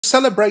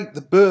Celebrate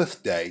the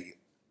birthday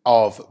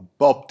of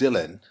Bob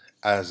Dylan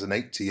as an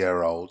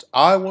 80-year-old,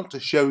 I want to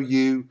show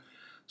you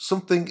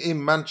something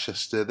in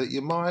Manchester that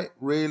you might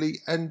really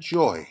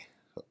enjoy.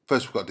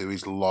 First we've got to do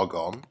is log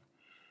on,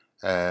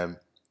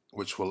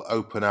 which will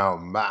open our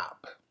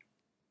map.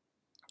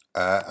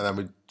 And then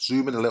we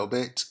zoom in a little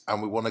bit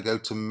and we want to go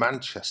to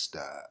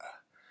Manchester.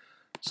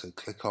 So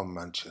click on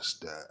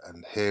Manchester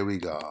and here we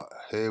go.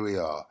 Here we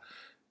are.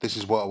 This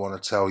is what I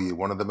want to tell you.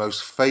 One of the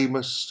most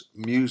famous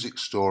music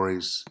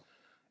stories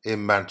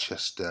in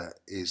Manchester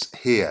is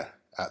here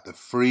at the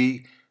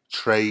Free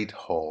Trade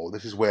Hall.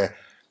 This is where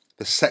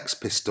the Sex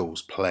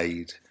Pistols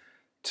played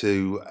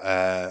to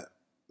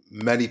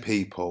many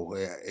people.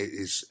 It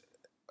is,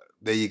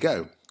 there you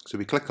go. So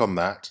we click on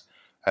that.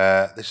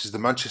 This is the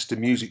Manchester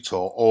Music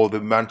Tour or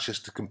the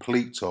Manchester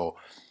Complete Tour.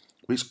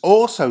 But it's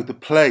also the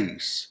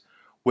place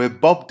where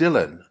Bob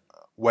Dylan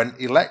went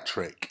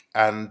electric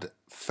and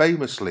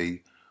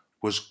famously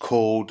was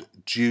called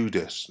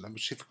Judas. Let me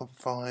see if I can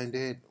find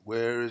it.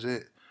 Where is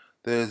it?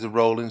 There's the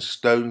Rolling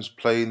Stones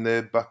playing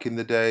there back in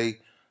the day.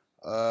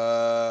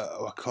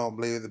 I can't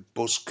believe it. The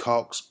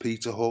Buzzcocks,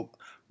 Peter Hook,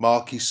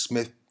 Marky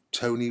Smith,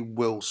 Tony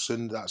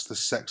Wilson. That's the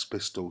Sex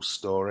Pistols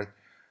story.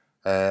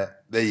 There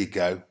you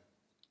go.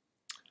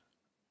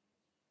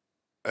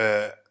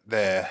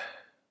 There.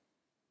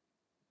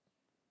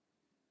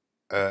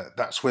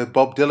 That's where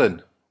Bob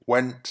Dylan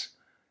went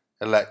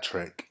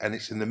electric, and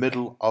it's in the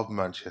middle of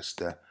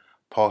Manchester,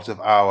 part of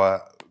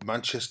our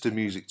Manchester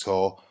Music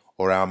Tour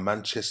or our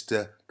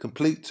Manchester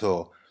Complete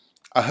Tour.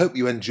 I hope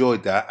you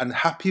enjoyed that, and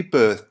happy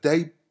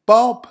birthday,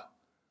 Bob!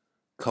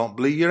 Can't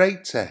believe you're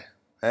 80,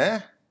 eh?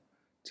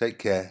 Take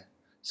care.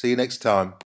 See you next time.